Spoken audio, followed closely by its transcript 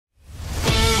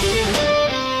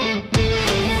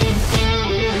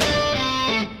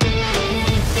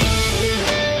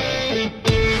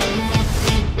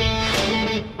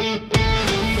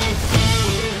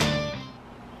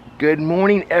Good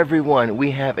morning, everyone.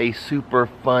 We have a super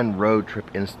fun road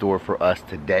trip in store for us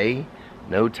today.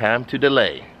 No time to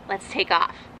delay. Let's take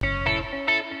off. You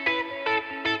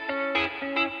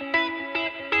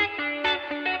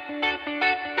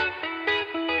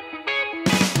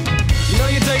know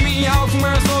you take me out from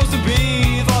where I'm supposed to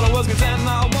be. Thought I was content,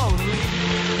 now I won't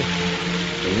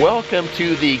leave. Welcome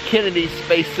to the Kennedy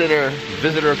Space Center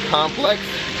Visitor Complex.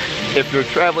 If you're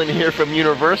traveling here from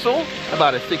Universal,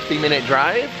 about a 60-minute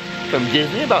drive. From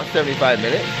Disney, about 75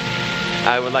 minutes.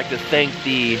 I would like to thank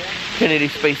the Kennedy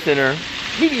Space Center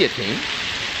media team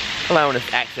allowing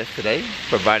us access today,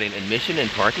 providing admission and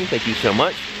parking. Thank you so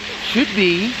much. Should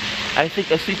be, I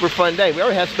think, a super fun day. We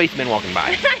already have spacemen walking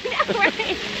by. I know,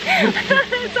 right?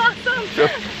 That's awesome. So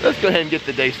let's go ahead and get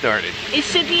the day started. It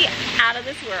should be out of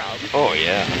this world. Oh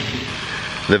yeah.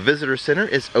 The visitor center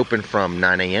is open from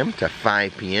 9 a.m. to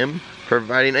 5 p.m.,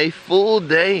 providing a full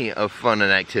day of fun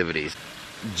and activities.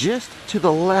 Just to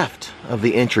the left of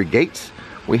the entry gates,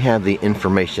 we have the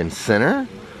information center.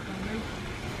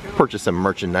 Purchase some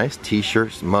merchandise,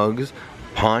 t-shirts, mugs,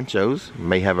 ponchos.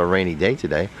 May have a rainy day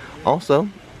today. Also,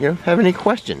 have any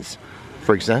questions?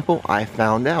 For example, I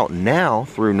found out now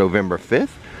through November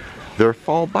 5th, their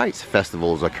Fall Bites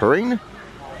Festival is occurring.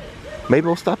 Maybe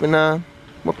we'll stop and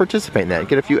we'll participate in that and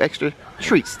get a few extra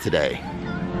treats today.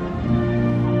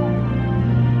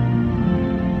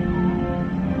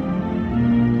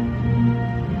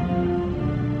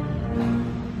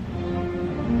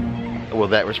 Well,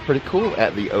 that was pretty cool.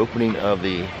 At the opening of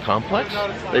the complex,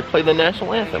 they play the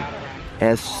national anthem.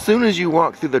 As soon as you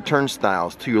walk through the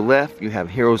turnstiles, to your left you have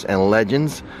Heroes and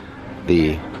Legends,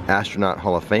 the Astronaut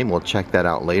Hall of Fame. We'll check that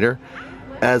out later,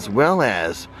 as well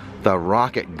as the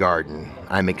Rocket Garden.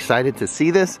 I'm excited to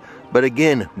see this, but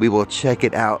again, we will check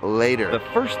it out later. The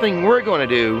first thing we're going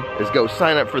to do is go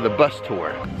sign up for the bus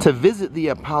tour. To visit the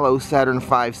Apollo Saturn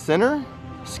V Center,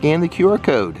 scan the QR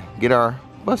code. Get our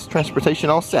bus transportation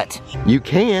all set. You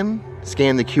can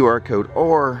scan the QR code,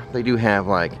 or they do have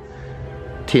like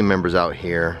team members out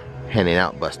here handing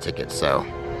out bus tickets, so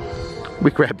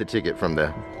we grabbed the ticket from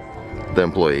the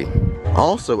employee.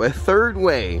 Also, a third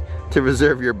way to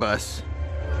reserve your bus: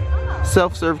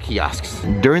 self-serve kiosks.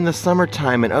 During the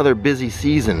summertime and other busy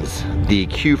seasons, the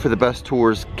queue for the bus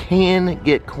tours can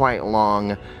get quite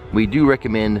long. We do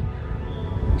recommend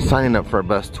signing up for a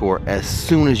bus tour as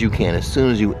soon as you can, as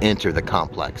soon as you enter the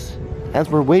complex. As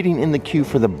we're waiting in the queue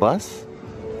for the bus,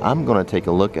 I'm gonna take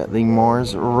a look at the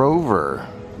Mars rover.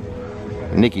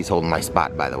 Nikki's holding my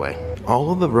spot, by the way.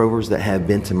 All of the rovers that have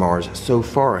been to Mars so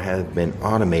far have been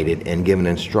automated and given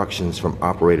instructions from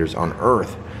operators on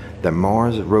Earth. The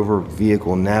Mars rover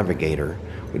vehicle navigator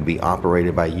would be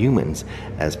operated by humans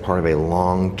as part of a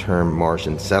long-term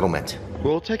Martian settlement.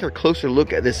 We'll take a closer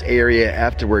look at this area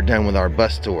after we're done with our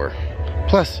bus tour.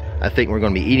 Plus, I think we're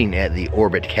going to be eating at the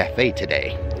Orbit Cafe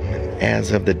today. As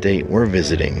of the date we're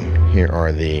visiting, here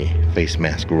are the face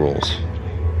mask rules.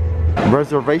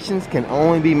 Reservations can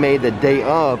only be made the day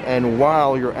of and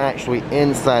while you're actually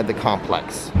inside the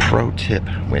complex. Pro tip: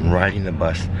 when riding the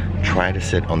bus, try to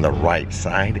sit on the right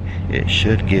side. It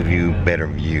should give you better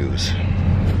views.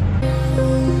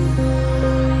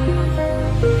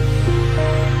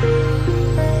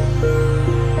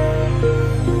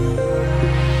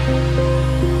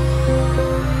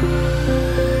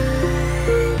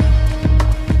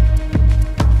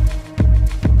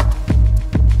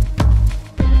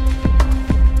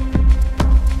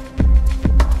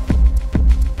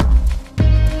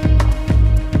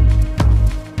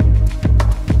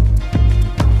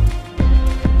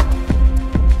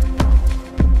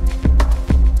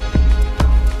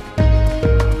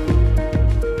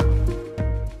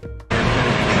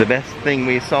 The best thing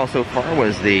we saw so far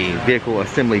was the vehicle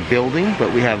assembly building,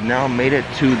 but we have now made it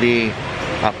to the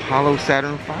Apollo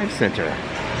Saturn V Center.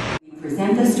 We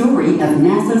present the story of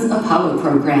NASA's Apollo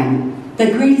program,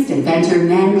 the greatest adventure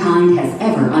mankind has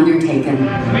ever undertaken.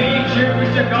 We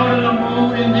choose to go to the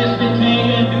moon in this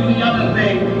decade and do the other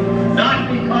thing,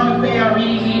 not because they are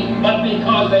easy, but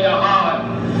because they are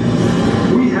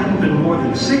hard. We hadn't been more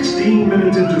than 16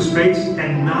 minutes into space,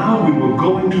 and now we were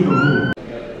going to the moon.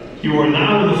 You are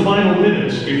now in the final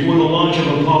minutes before the launch of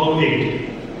Apollo 8,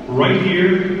 right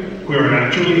here where it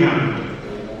actually happened.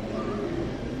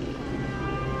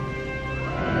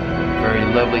 Very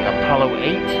lovely Apollo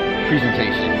 8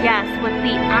 presentation. Yes, with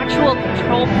the actual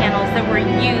control panels that were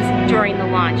used during the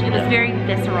launch. It was very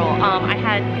visceral. I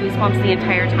had goosebumps the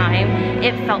entire time.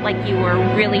 It felt like you were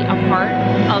really a part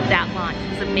of that launch.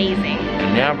 It was amazing.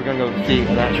 And now we're gonna go see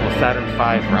an actual Saturn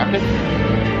V rocket,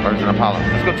 or is it Apollo?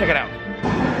 Let's go check it out.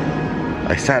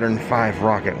 A Saturn V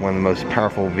rocket, one of the most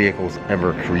powerful vehicles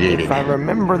ever created. If I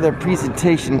remember the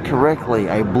presentation correctly,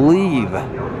 I believe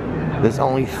there's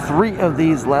only 3 of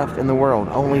these left in the world.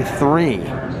 Only 3.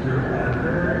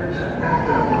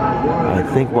 I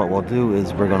think what we'll do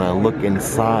is we're gonna look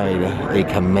inside a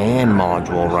command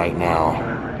module right now.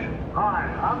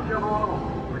 Hi, I'm Jim Lovell,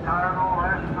 retired old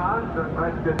astronaut that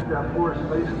tried to get poor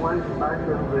space flights back in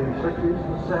the 60s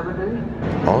and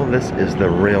 70s. All of this is the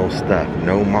real stuff,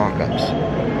 no mock-ups.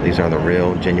 These are the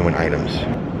real, genuine items.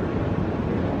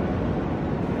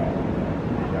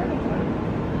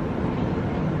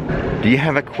 Do you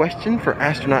have a question for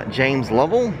astronaut James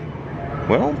Lovell?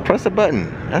 Well, press a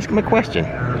button. Ask him a question.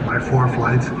 My 4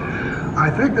 flights.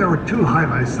 I think there were 2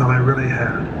 highlights that I really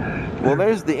had. Well,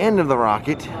 there's the end of the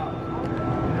rocket.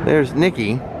 There's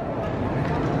Nikki.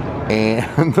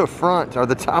 And the front, or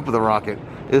the top of the rocket,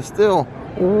 is still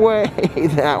way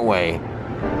that way.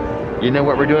 You know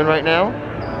what we're doing right now?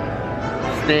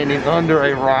 Standing under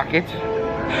a rocket.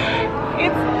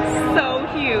 It's so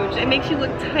huge. It makes you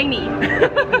look tiny.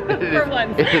 For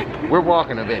once. We're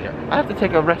walking a bit. I have to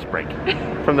take a rest break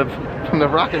from the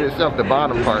rocket itself, the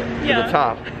bottom part, to the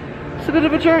top. It's a bit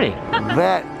of a journey.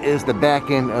 That is the back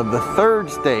end of the 3rd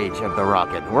stage of the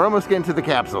rocket. We're almost getting to the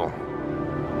capsule.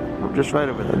 We're just right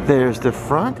over there. There's the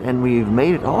front, and we've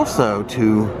made it also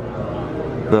to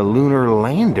the lunar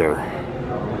lander.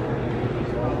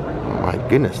 Oh my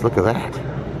goodness, look at that.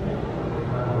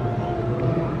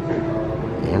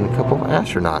 And a couple of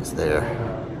astronauts there.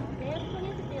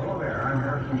 Hello there, I'm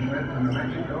Harrison Schmidt from New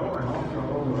Mexico, and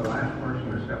also the last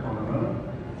person to step on the moon.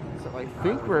 So I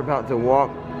think we're about to walk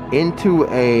into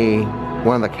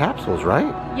one of the capsules,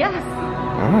 right? Yes.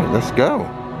 All right, let's go.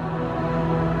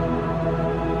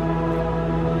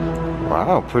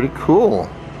 Wow, pretty cool.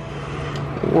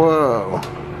 Whoa.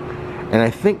 And I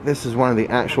think this is one of the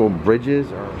actual bridges.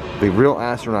 The real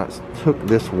astronauts took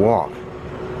this walk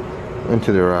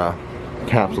into their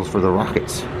capsules for the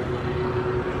rockets.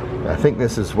 I think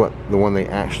this is the one they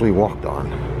actually walked on.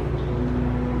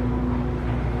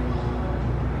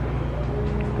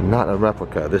 Not a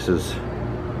replica. This is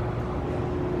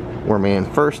where man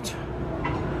first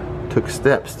took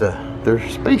steps to their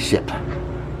spaceship,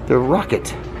 their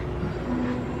rocket,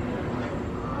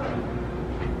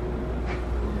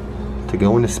 to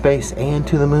go into space and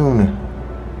to the moon.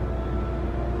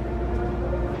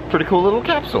 Pretty cool little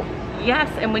capsule. Yes,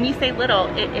 and when you say little,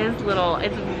 it is little.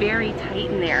 It's very tight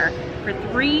in there. For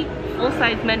 3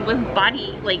 full-size men with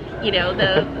body, like, you know,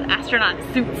 the astronaut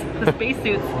suits, the space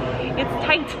suits, it's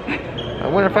tight. I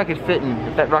wonder if I could fit in,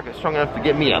 if that rocket's strong enough to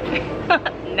get me up.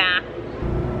 Nah.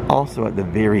 Also at the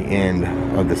very end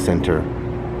of the center,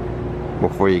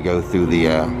 before you go through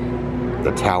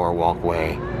the tower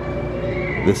walkway,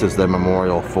 this is the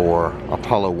memorial for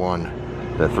Apollo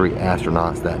 1, the 3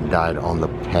 astronauts that died on the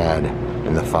pad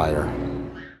in the fire.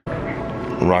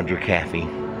 Roger Caffey,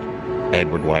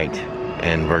 Edward White,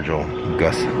 and Virgil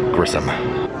Gus Grissom.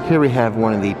 Here we have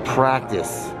one of the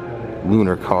practice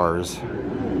lunar cars,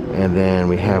 and then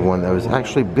we have one that was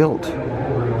actually built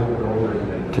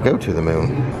to go to the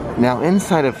moon. Now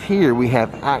inside of here we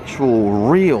have actual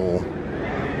real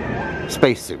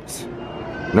spacesuits,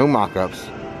 no mock-ups.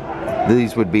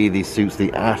 These would be the suits the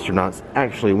astronauts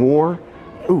actually wore.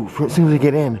 Ooh, as soon as we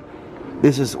get in,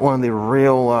 this is one of the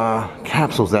real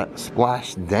capsules that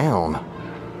splashed down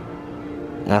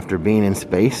after being in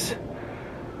space,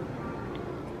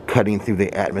 cutting through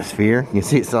the atmosphere. You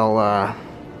see it's all,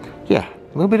 yeah,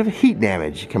 a little bit of heat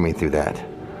damage coming through that.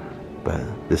 But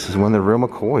this is one of the real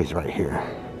McCoys right here.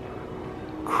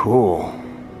 Cool.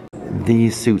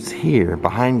 These suits here,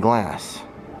 behind glass,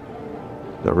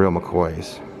 the real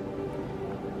McCoys.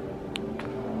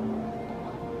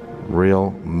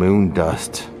 Real moon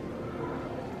dust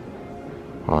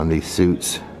on these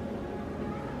suits.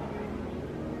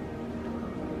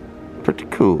 Pretty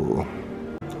cool.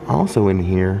 Also in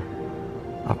here,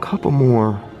 a couple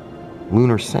more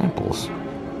lunar samples,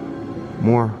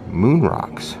 more moon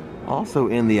rocks. Also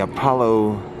in the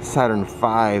Apollo Saturn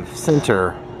V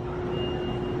Center,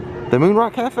 the Moon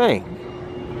Rock Cafe.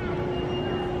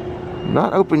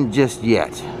 Not open just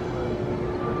yet,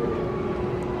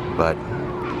 but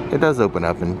it does open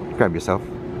up, and grab yourself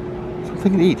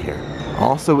something to eat here.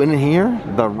 Also in here,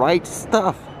 the Right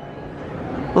Stuff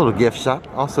little gift shop.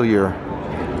 Also your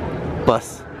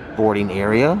bus boarding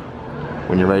area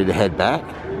when you're ready to head back.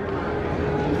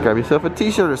 Grab yourself a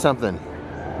t-shirt or something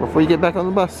before you get back on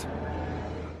the bus.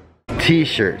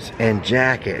 T-shirts and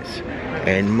jackets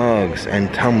and mugs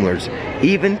and tumblers,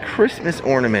 even Christmas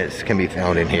ornaments can be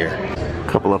found in here. A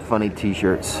couple of funny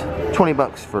t-shirts, 20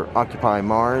 bucks for Occupy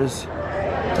Mars,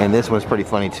 and this one's pretty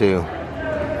funny too.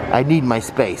 I need my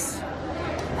space.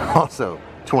 Also,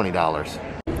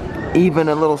 $20. Even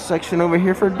a little section over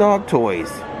here for dog toys.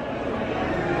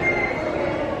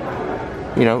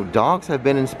 You know, dogs have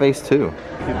been in space too.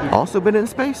 Also been in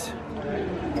space?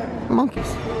 Monkeys.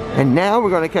 And now we're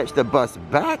gonna catch the bus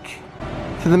back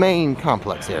to the main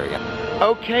complex area.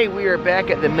 Okay, we are back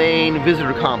at the main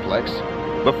visitor complex.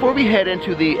 Before we head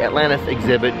into the Atlantis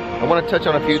exhibit, I want to touch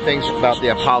on a few things about the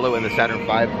Apollo and the Saturn V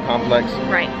complex.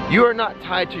 Right. You are not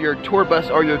tied to your tour bus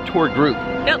or your tour group.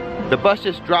 Nope. The bus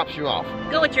just drops you off.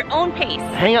 Go at your own pace.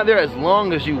 Hang out there as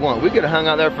long as you want. We could have hung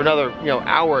out there for another,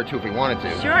 hour or two if we wanted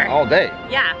to. Sure. All day.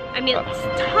 Yeah. I mean,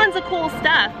 tons of cool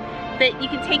stuff that you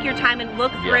can take your time and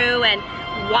look through and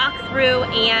walk through,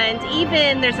 and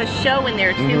even there's a show in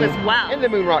there too as well. And the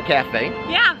Moon Rock Cafe.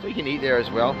 Yeah. So you can eat there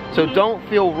as well. So don't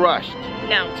feel rushed.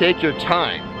 No. Take your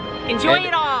time. Enjoy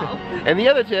it all. And the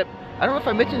other tip, I don't know if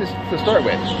I mentioned this to start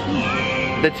with.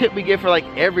 The tip we give for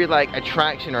every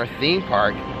attraction or theme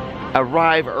park,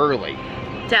 arrive early.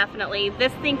 Definitely.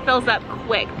 This thing fills up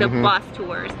quick, the bus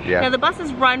tours. Yeah. Now the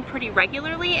buses run pretty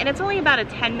regularly, and it's only about a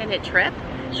 10-minute trip,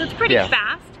 so it's pretty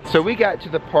fast. So we got to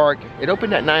the park, it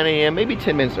opened at 9 a.m., maybe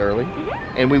 10 minutes early,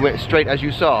 and we went straight, as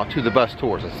you saw, to the bus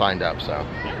tours and signed up, so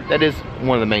that is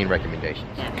one of the main recommendations.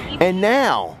 And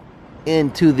now,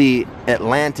 into the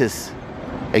Atlantis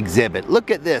exhibit. Look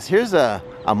at this, here's a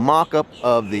mock-up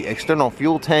of the external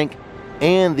fuel tank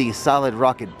and the solid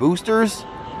rocket boosters.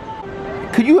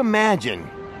 Could you imagine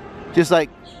just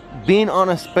being on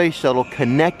a space shuttle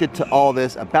connected to all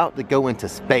this, about to go into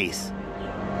space?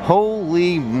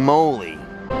 Holy moly.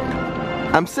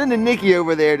 I'm sending Nikki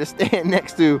over there to stand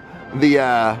next to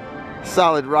the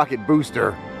solid rocket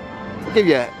booster. I'll give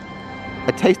you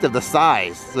a taste of the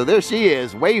size. So there she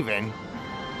is, waving.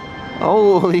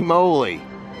 Holy moly.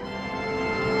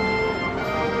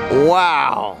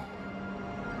 Wow.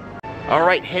 All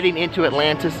right, heading into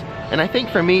Atlantis. And I think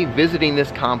for me, visiting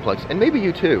this complex, and maybe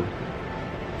you too,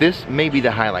 this may be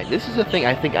the highlight. This is the thing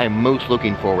I think I'm most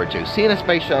looking forward to. Seeing a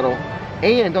space shuttle.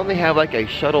 And don't they have a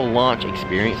shuttle launch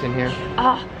experience in here?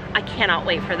 Oh, I cannot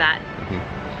wait for that.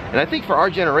 And I think for our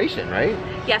generation, right?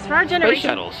 Yes, for our generation. Space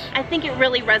shuttles. I think it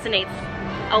really resonates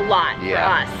a lot for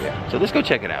us. Yeah. So let's go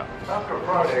check it out. After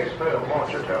Friday's failed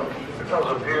launch attempt, it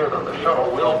does appear that the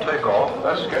shuttle will take off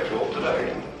as scheduled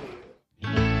today.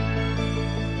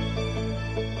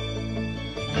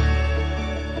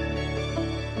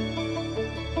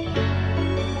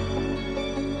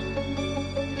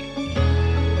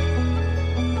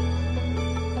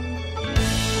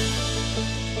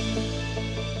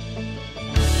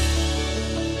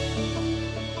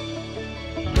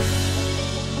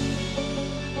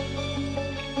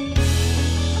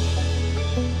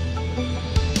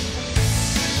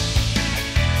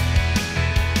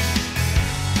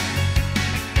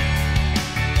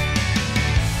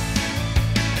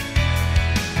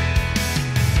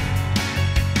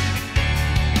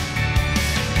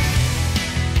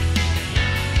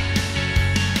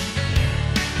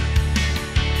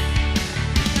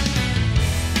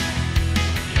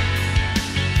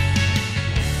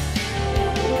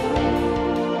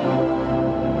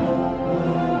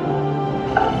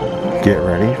 Get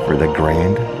ready for the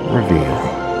grand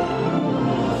reveal.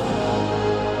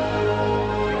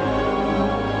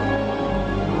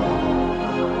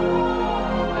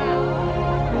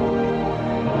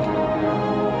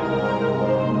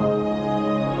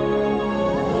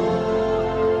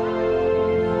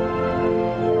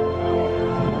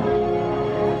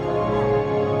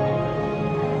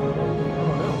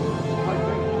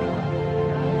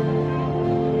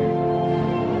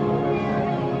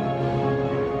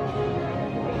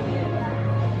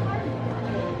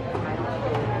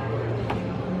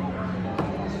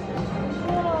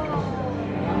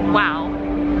 Wow,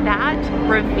 that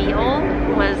reveal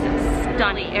was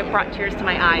stunning. It brought tears to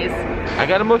my eyes. I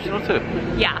got emotional too.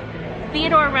 Yeah.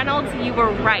 Theodore Reynolds, you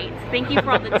were right. Thank you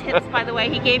for all the tips, by the way.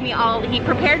 He gave me he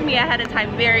prepared me ahead of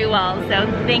time very well,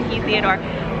 so thank you, Theodore.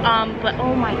 But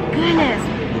oh my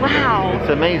goodness, wow. It's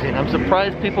amazing. I'm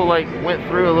surprised people went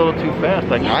through a little too fast.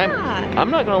 I'm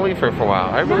not gonna leave here for a while.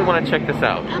 I really want to check this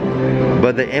out.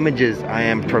 But the images I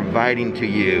am providing to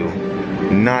you,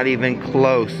 not even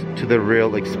close to the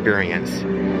real experience.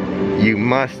 You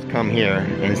must come here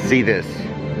and see this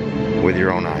with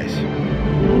your own eyes.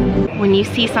 When you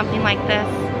see something like this,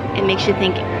 it makes you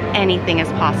think anything is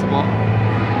possible.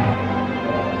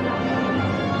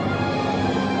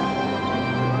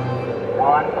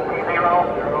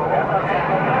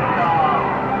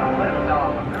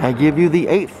 I give you the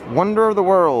 8th wonder of the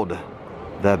world,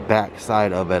 the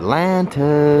backside of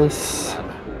Atlantis.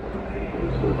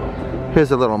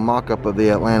 Here's a little mock-up of the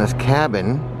Atlantis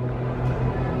cabin.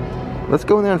 Let's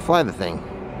go in there and fly the thing.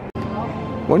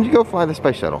 Why don't you go fly the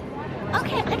space shuttle?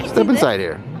 Okay, I can do this. Step inside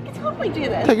here. I can totally do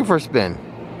this. Take it for a spin.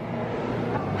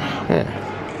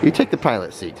 Yeah. You take the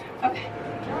pilot seat. Okay.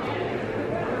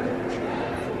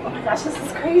 Oh my gosh, this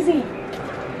is crazy.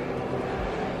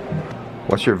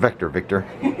 What's your vector, Victor?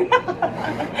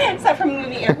 Except for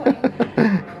movie airplane.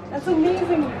 That's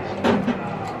amazing.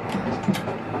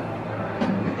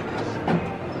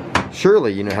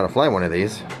 Surely you know how to fly one of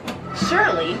these.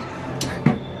 Surely.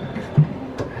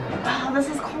 Wow, this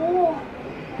is cool.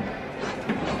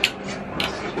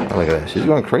 Oh, look at that. She's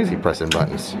going crazy pressing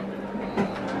buttons.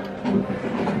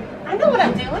 I know what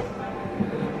I'm doing.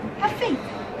 Have faith.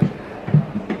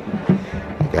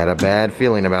 Got a bad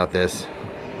feeling about this.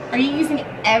 Are you using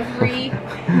every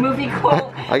movie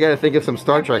quote? I gotta think of some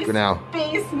Star Trek for now.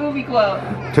 Space movie quote.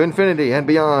 To infinity and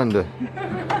beyond.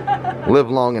 Live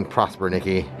long and prosper,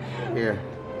 Nikki. Here.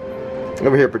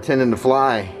 Over here pretending to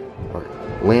fly. Or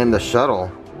land the shuttle.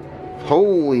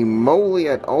 Holy moly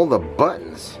at all the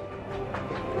buttons.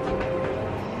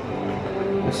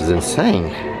 This is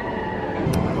insane.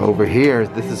 Over here,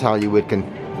 this is how you would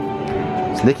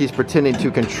Nikki's pretending to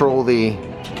control the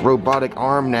robotic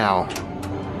arm now.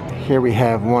 Here we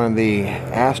have one of the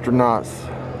astronauts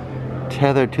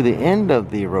tethered to the end of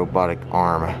the robotic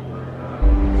arm.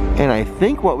 And I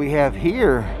think what we have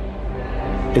here,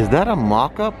 is that a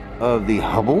mock-up of the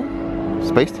Hubble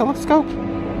Space Telescope?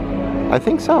 I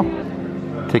think so.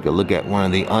 Take a look at one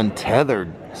of the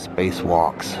untethered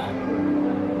spacewalks.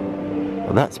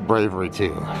 Well, that's bravery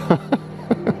too.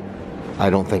 I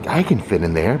don't think I can fit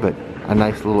in there, but a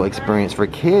nice little experience for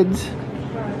kids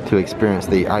to experience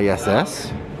the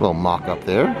ISS. Little mock-up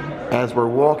there. As we're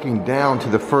walking down to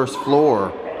the first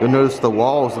floor, you'll notice the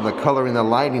walls and the color in the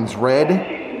lighting's red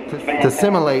to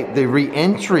simulate the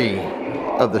re-entry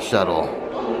of the shuttle.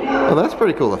 Well, that's a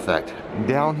pretty cool effect.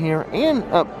 Down here and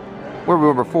up where we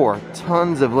were before,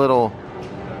 tons of little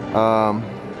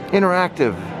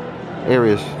interactive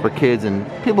areas for kids and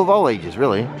people of all ages,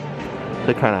 really,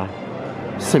 to kind of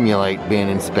simulate being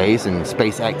in space and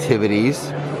space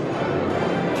activities.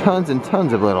 Tons and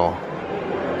tons of little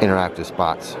interactive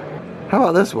spots. How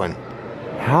about this one?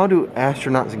 How do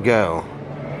astronauts go?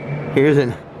 Here's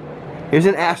an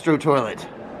astro toilet.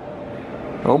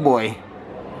 Oh boy.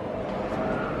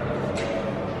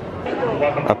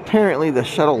 Apparently the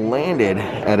shuttle landed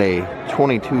at a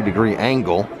 22-degree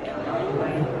angle.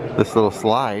 This little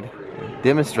slide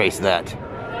demonstrates that.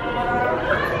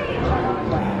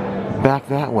 Back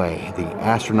that way, the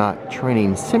astronaut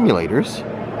training simulators.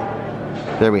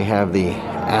 There we have the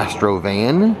Astro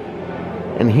van,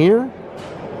 and here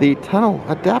the tunnel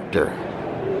adapter.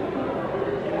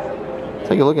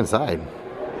 Take a look inside.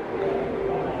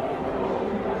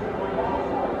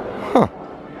 Huh.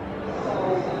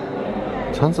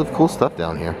 Tons of cool stuff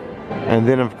down here. And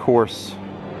then of course,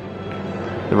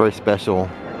 the very special,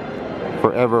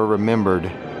 forever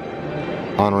remembered,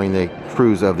 honoring the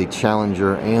crews of the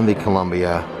Challenger and the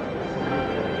Columbia.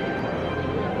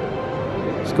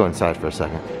 Let's go inside for a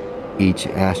second. Each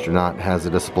astronaut has a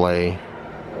display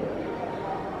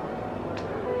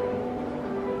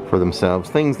for themselves,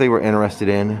 things they were interested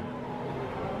in,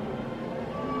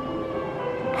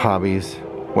 hobbies,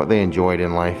 what they enjoyed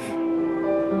in life.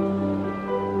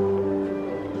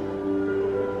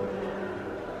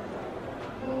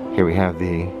 Here we have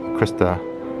the Krista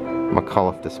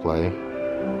McAuliffe display.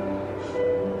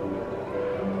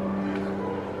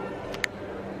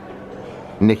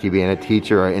 Nikki being a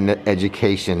teacher in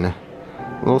education.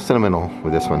 A little sentimental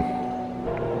with this one.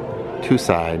 Two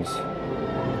sides,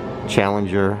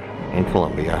 Challenger and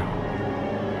Columbia.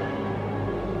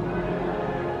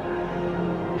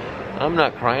 I'm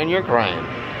not crying, you're crying.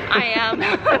 I am.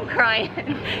 I'm crying.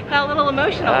 Got a little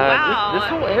emotional. Wow. This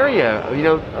whole area, you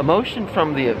know, emotion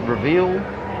from the reveal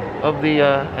of the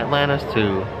Atlantis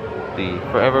to the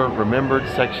forever remembered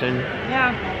section.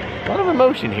 Yeah. A lot of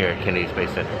emotion here at Kennedy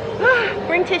Space Center.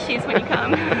 Bring tissues when you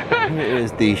come. Here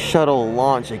is the shuttle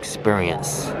launch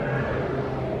experience.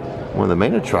 One of the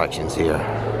main attractions here.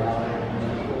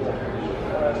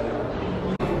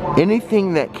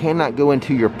 Anything that cannot go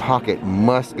into your pocket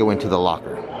must go into the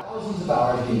locker. Thousands of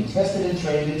hours being tested and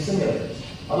trained in simulators,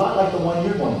 a lot like the one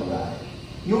you're going to ride.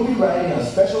 You'll be riding a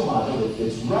special module that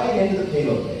fits right into the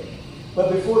payload bay.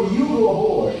 But before you go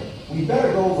aboard, We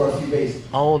better go over a few basics.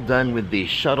 All done with the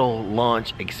shuttle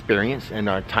launch experience and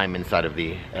our time inside of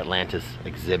the Atlantis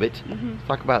exhibit.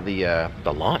 Talk about the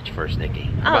launch first, Nikki.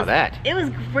 How about that? It was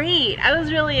great. I was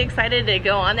really excited to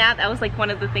go on that. That was like one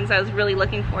of the things I was really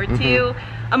looking forward to,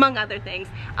 among other things.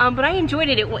 But I enjoyed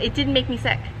it. It didn't make me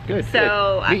sick. Good.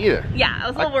 So good. Me either. Yeah, I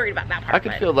was a little worried about that part. I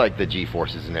could feel like the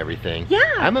G-forces and everything. Yeah.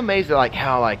 I'm amazed at like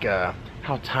how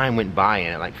time went by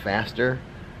in it, like faster.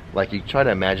 Like you try to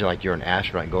imagine like you're an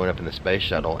astronaut going up in the space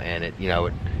shuttle, and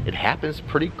it happens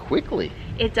pretty quickly.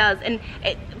 It does, and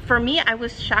for me, I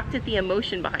was shocked at the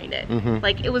emotion behind it.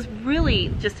 Like it was really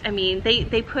just, I mean,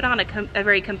 they put on a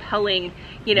very compelling,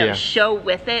 show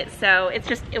with it. So I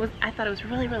thought it was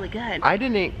really, really good. I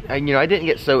didn't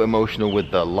get so emotional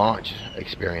with the launch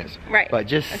experience, right? But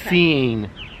just seeing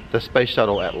the space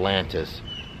shuttle Atlantis.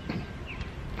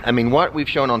 I mean, what we've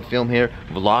shown on film here,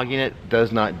 vlogging it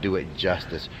does not do it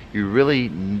justice. You really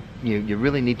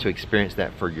need to experience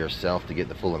that for yourself to get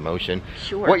the full emotion.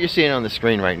 Sure. What you're seeing on the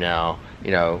screen right now,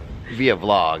 via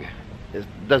vlog, it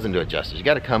doesn't do it justice. You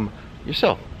got to come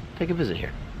yourself. Take a visit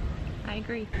here. I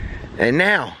agree. And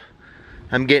now,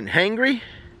 I'm getting hangry.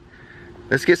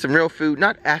 Let's get some real food,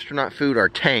 not astronaut food or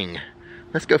tang.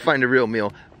 Let's go find a real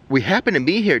meal. We happen to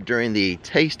be here during the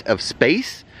Taste of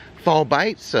Space Fall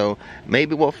Bites, so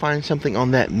maybe we'll find something on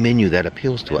that menu that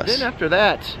appeals to us. Then after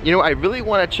that, I really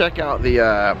want to check out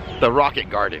the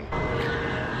Rocket Garden.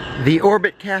 The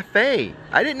Orbit Cafe.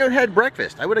 I didn't know it had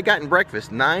breakfast. I would have gotten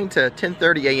breakfast. 9 to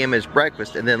 10:30 a.m. is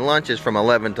breakfast, and then lunch is from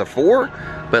 11 to 4.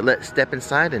 But let's step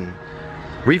inside and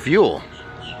refuel.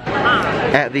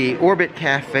 At the Orbit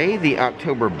Cafe, the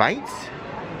October Bites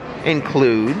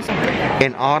includes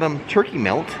an autumn turkey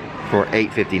melt for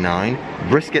 $8.59,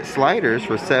 brisket sliders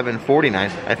for $7.49.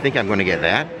 I think I'm going to get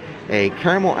that. A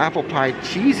caramel apple pie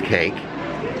cheesecake,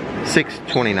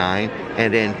 $6.29,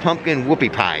 and then pumpkin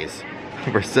whoopie pies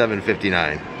for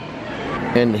 $7.59.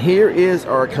 And here is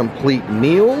our complete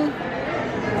meal.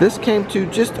 This came to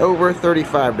just over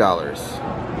 $35.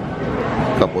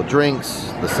 A couple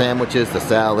drinks, the sandwiches, the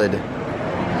salad,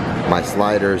 my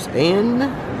sliders, and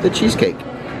the cheesecake.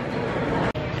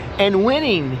 And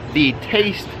winning the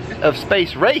Taste of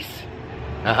Space race.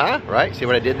 Right? See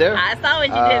what I did there? I saw what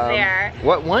you did there.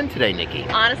 What won today, Nikki?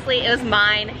 Honestly, it was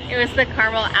mine. It was the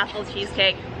caramel apple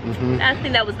cheesecake. I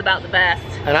think that was about the best.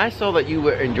 And I saw that you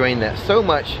were enjoying that so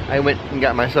much, I went and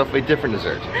got myself a different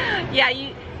dessert. Yeah,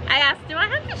 I asked, do I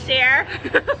have to share?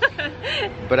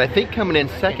 But I think coming in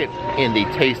second in the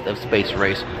Taste of Space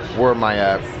race were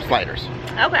my sliders.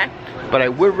 Okay. But I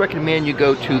would recommend you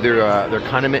go to their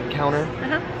condiment counter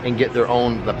and get the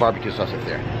barbecue sauce up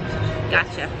there.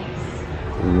 Gotcha.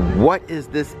 What is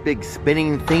this big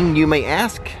spinning thing, you may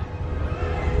ask?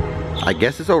 I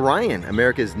guess it's Orion,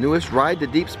 America's newest ride to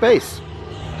deep space.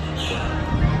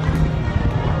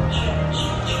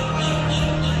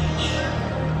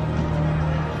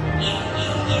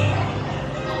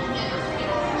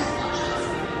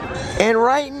 And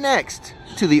right next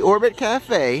to the Orbit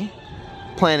Cafe,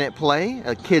 Planet Play,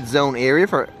 a kids zone area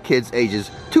for kids ages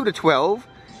 2 to 12.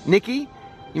 Nikki,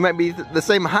 you might be the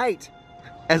same height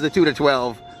as the 2 to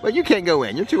 12, but you can't go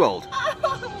in. You're too old.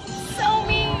 So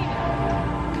mean.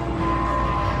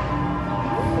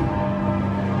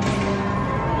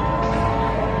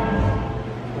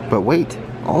 But wait,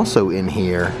 also in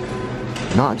here,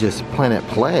 not just Planet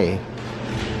Play,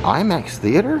 IMAX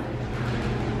Theater?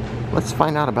 Let's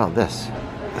find out about this.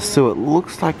 So it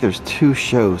looks like there's 2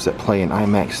 shows that play in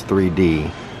IMAX 3D,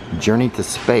 Journey to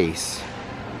Space,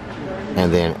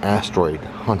 and then Asteroid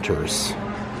Hunters.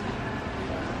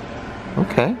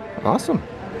 Okay, awesome.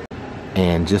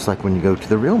 And just like when you go to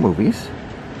the real movies,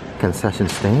 concession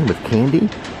stand with candy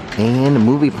and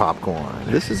movie popcorn.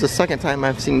 This is the second time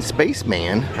I've seen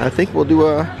Spaceman. I think we'll do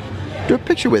a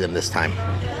picture with him this time.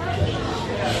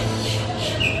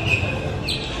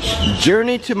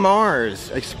 Journey to Mars,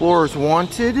 Explorers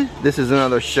Wanted. This is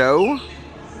another show.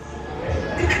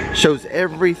 Shows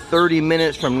every 30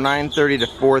 minutes from 9:30 to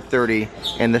 4:30,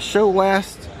 and the show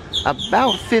lasts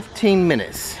about 15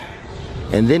 minutes.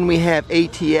 And then we have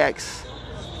ATX,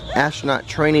 Astronaut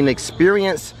Training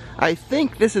Experience. I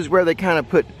think this is where they kind of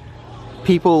put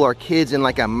people or kids in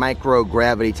like a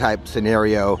microgravity type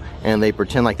scenario, and they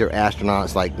pretend like they're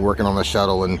astronauts, like working on the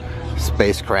shuttle and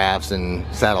spacecrafts and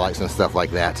satellites and stuff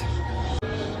like that.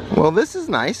 Well, this is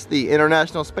nice, the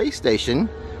International Space Station,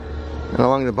 and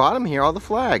along the bottom here all the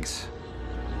flags,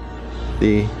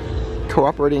 the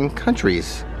cooperating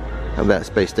countries of that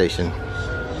space station.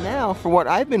 Now for what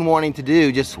I've been wanting to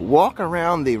do, just walk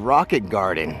around the Rocket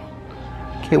Garden.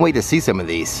 Can't wait to see some of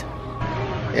these.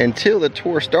 Until the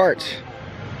tour starts,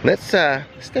 Let's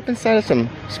step inside of some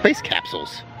space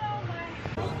capsules.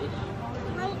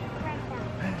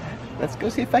 Let's go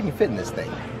see if I can fit in this thing.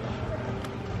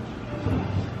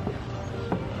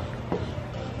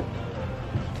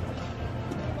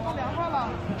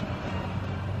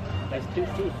 There's 2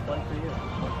 seats, one for you,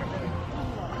 one for me.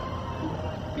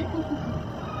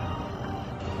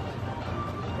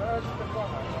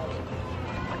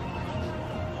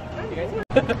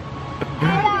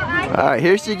 All right,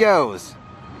 here she goes.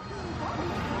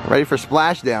 Ready for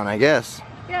splashdown, I guess.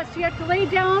 Yes, you have to lay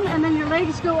down and then your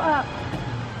legs go up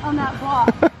on that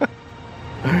block.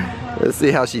 Let's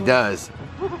see how she does.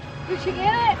 Did she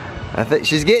get it? I think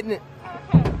she's getting it.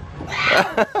 Ow!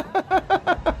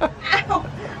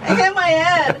 I hit my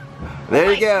head.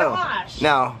 There you go. Gosh.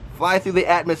 Now, fly through the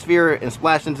atmosphere and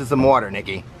splash into some water,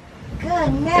 Nikki.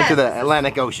 Goodness. Into the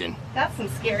Atlantic Ocean. That's some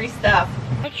scary stuff.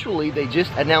 Actually, they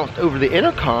just announced over the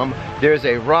intercom there's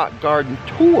a rock garden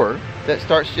tour that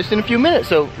starts just in a few minutes.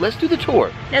 So let's do the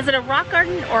tour. Is it a rock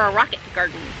garden or a rocket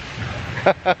garden?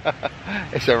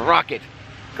 It's a rocket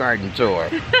garden tour.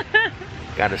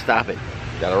 Gotta stop it.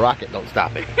 Got a rocket, don't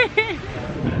stop it.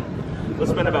 We'll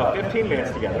spend about 15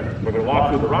 minutes together. We're going to walk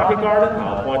through the rocket garden.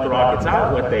 I'll point the rockets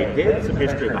out, what they did, some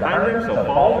history behind them, so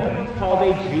follow me. It's called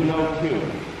a Juno 2.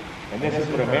 And this is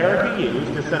what America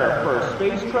used to send our first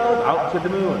space probe out to the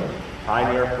moon,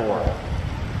 Pioneer 4.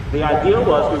 The idea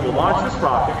was we will launch this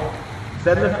rocket,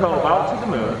 send the probe out to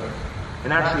the moon,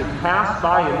 and actually pass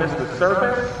by and miss the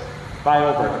surface by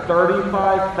over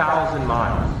 35,000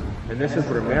 miles. And this is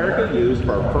what America used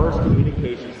for our first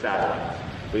communication satellites.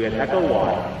 We had Echo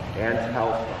 1 and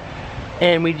Telescope.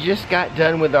 And we just got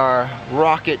done with our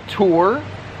rocket tour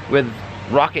with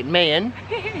Rocket Man.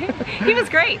 He was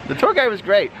great. The tour guide was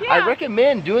great. Yeah. I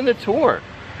recommend doing the tour.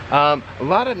 A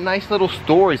lot of nice little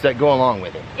stories that go along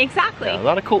with it. Exactly. Yeah, a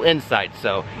lot of cool insights.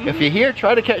 So if you're here,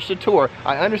 try to catch the tour.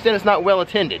 I understand it's not well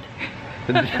attended.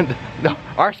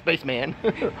 Our spaceman,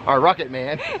 our rocket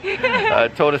man,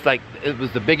 told us like it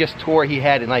was the biggest tour he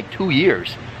had in like 2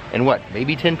 years. And what,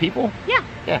 maybe 10 people? Yeah.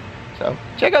 Yeah. So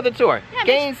check out the tour. Yeah,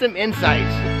 gain some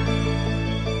insights.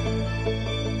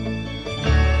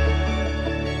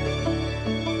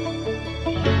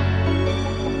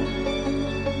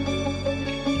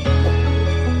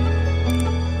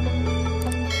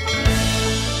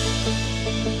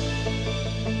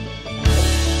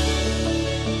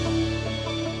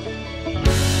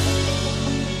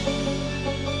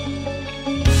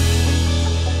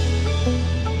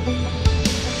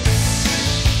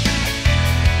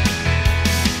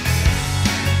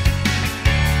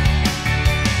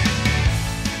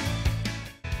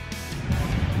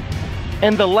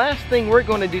 And the last thing we're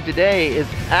going to do today is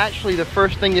actually the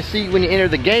first thing you see when you enter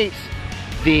the gates,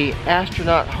 the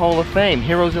Astronaut Hall of Fame,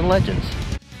 Heroes and Legends.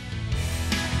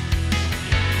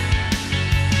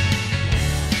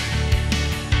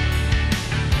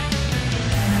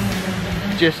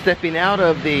 Just stepping out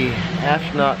of the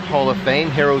Astronaut Hall of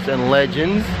Fame, Heroes and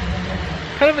Legends,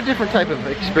 kind of a different type of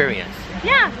experience.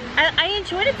 Yeah, I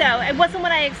enjoyed it though. It wasn't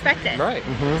what I expected. Right.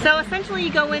 So essentially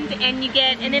you go in and you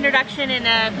get an introduction in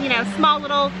a, small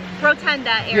little rotunda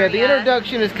area. Yeah, the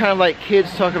introduction is kind of like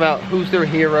kids talk about who's their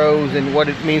heroes and what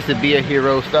it means to be a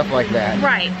hero, stuff like that.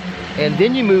 Right. And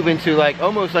then you move into like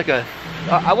almost like a,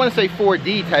 I want to say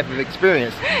 4D type of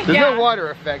experience. There's no water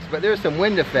effects, but there's some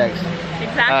wind effects.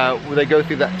 Exactly. Where they go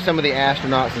through some of the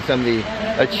astronauts and some of the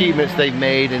achievements they've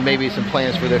made and maybe some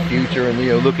plans for their future and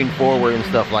looking forward and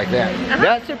stuff like that.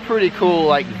 That's a pretty cool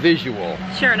like visual.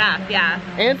 Sure enough, yeah.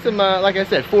 And some, like I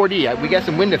said, 4D. We got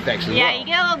some wind effects as well. Yeah, you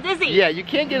get a little dizzy. Yeah, you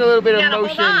can get a little bit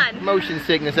of motion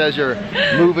sickness as you're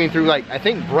moving through like, I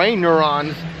think brain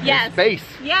neurons in space.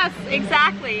 Yes,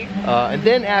 exactly. And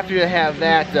then after you have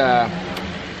that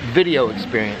video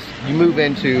experience, you move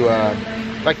into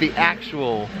like the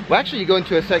actual, well actually you go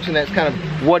into a section that's kind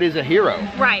of what is a hero.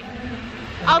 Right.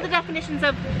 All the definitions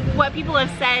of what people have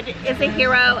said is a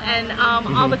hero and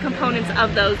all the components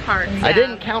of those parts. Yeah. I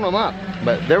didn't count them up,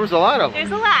 but there was a lot of them.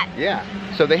 There's a lot. Yeah.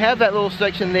 So they have that little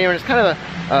section there and it's kind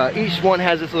of each one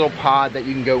has this little pod that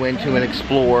you can go into and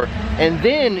explore. And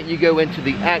then you go into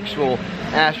the actual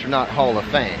Astronaut Hall of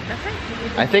Fame. That's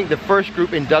right. I think the first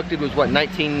group inducted was what,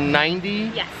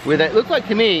 1990? Yes. With that, looked like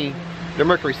to me, the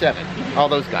Mercury 7, all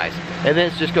those guys. And then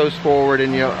it just goes forward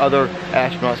and other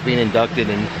astronauts being inducted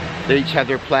and they each have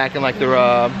their plaque and like their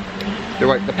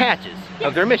the patches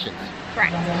of their missions.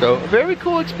 Correct. So a very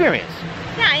cool experience.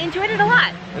 Yeah, I enjoyed it a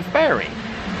lot. Inspiring.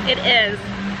 It is.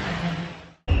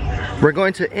 We're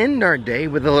going to end our day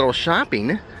with a little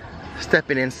shopping,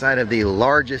 stepping inside of the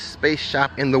largest space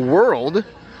shop in the world.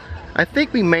 I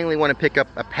think we mainly want to pick up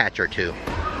a patch or two.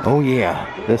 Oh yeah,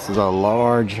 this is a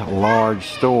large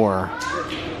store.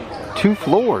 2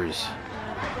 floors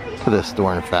to this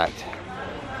store, in fact.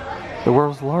 The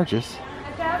world's largest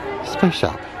space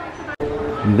shop.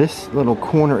 This little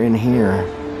corner in here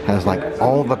has like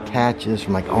all the patches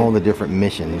from like all the different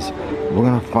missions. We're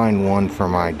gonna find one for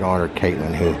my daughter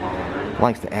Caitlin, who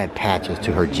likes to add patches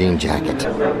to her jean jacket.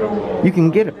 You can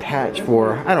get a patch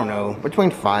for, I don't know,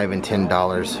 between $5 and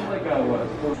 $10.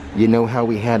 You know how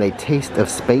we had a Taste of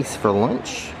Space for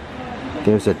lunch?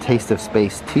 There's a Taste of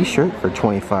Space t-shirt for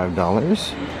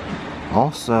 $25.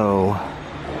 Also,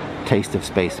 Taste of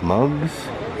Space mugs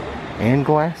and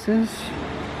glasses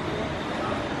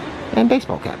and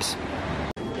baseball caps.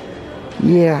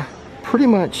 Yeah, pretty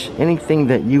much anything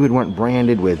that you would want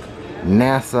branded with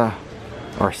NASA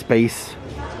or space,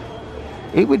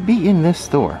 it would be in this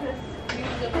store.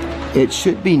 It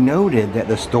should be noted that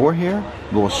the store here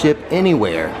will ship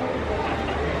anywhere.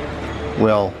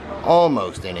 Well,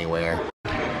 almost anywhere.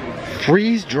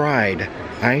 Freeze-dried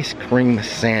ice cream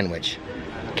sandwich.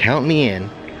 Count me in,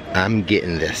 I'm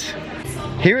getting this.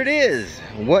 Here it is.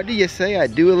 What do you say I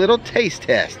do a little taste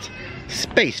test?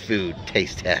 Space food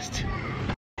taste test.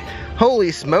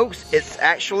 Holy smokes, it's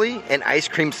actually an ice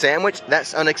cream sandwich?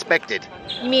 That's unexpected.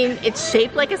 You mean it's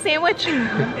shaped like a sandwich?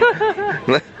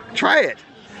 Try it.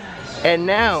 And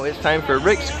now it's time for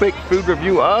Rick's quick food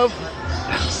review of,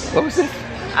 what was this?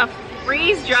 A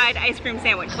freeze-dried ice cream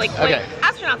sandwich, like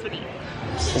astronauts would eat.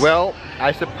 Well,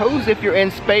 I suppose if you're in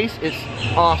space, it's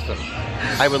awesome.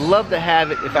 I would love to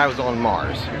have it if I was on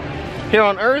Mars. Here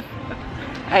on Earth,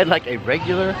 I'd like a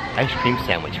regular ice cream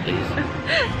sandwich, please.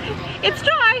 It's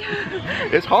dry.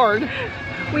 It's hard.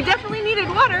 We definitely needed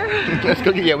water. Let's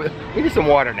go get, yeah, we need some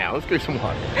water now. Let's get some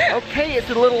water. Okay, it's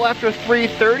a little after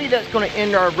 3:30. That's going to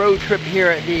end our road trip here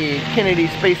at the Kennedy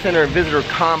Space Center Visitor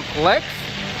Complex.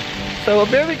 So a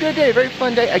very good day, very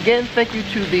fun day. Again, thank you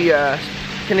to the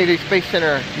Kennedy Space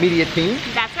Center media team.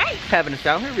 That's right. Having us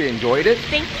down here, we enjoyed it.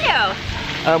 Thank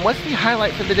you. What's the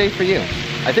highlights of the day for you?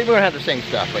 I think we're gonna have the same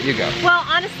stuff, but you go. Well,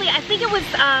 honestly, I think it was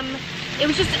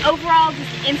just overall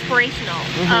just inspirational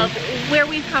of where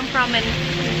we've come from and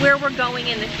where we're going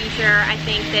in the future. I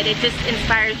think that it just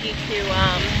inspires you to,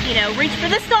 you know, reach for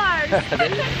the stars.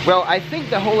 Well, I think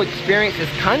the whole experience is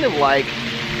kind of like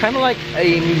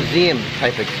a museum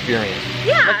type experience.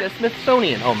 Yeah. Like a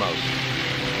Smithsonian almost.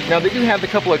 Now they do have a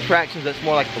couple of attractions that's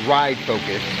more like the ride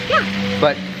focus. Yeah.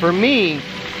 But for me,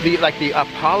 the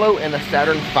Apollo and the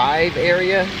Saturn V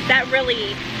area.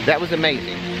 That was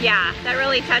amazing. Yeah, that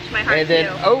really touched my heart and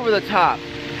then too. Over the top.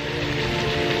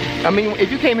 I mean,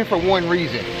 if you came here for one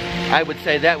reason, I would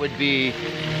say that would be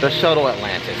the Shuttle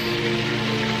Atlantis.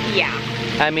 Yeah.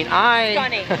 I mean,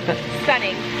 Stunning.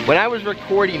 Stunning. When I was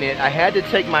recording it, I had to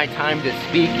take my time to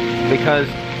speak because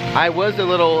I was a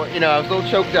little, you know, I was a little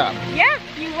choked up. Yeah,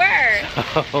 you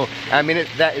were. So, I mean,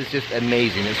 that is just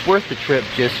amazing. It's worth the trip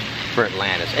just for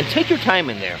Atlantis. And take your time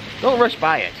in there. Don't rush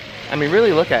by it. I mean,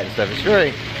 really look at it and stuff. It's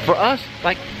really, for us,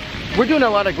 like, we're doing a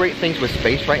lot of great things with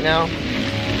space right now.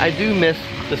 I do miss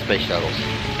the space shuttles.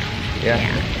 Yeah.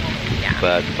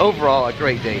 But overall, a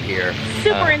great day here.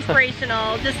 Super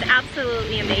inspirational, just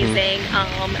absolutely amazing.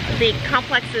 The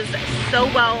complex is so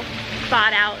well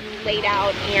thought out and laid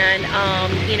out and,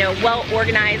 you know, well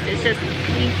organized. It's just,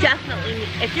 you definitely,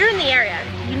 if you're in the area,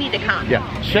 you need to come.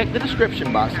 Yeah, check the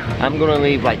description box. I'm gonna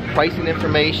leave like pricing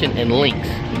information and links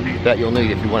that you'll need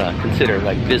if you wanna consider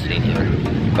like visiting here.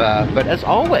 But as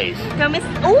always. Don't miss,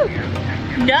 ooh,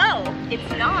 no, it's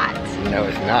not. No,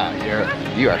 it's not.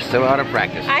 You are so out of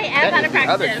practice. I am out of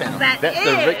practice. Other channel. That's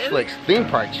the RixFlix theme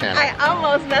park channel. I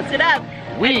almost messed it up.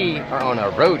 We are on a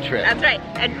road trip. That's right.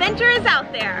 Adventure is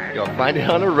out there. You'll find it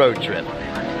on a road trip.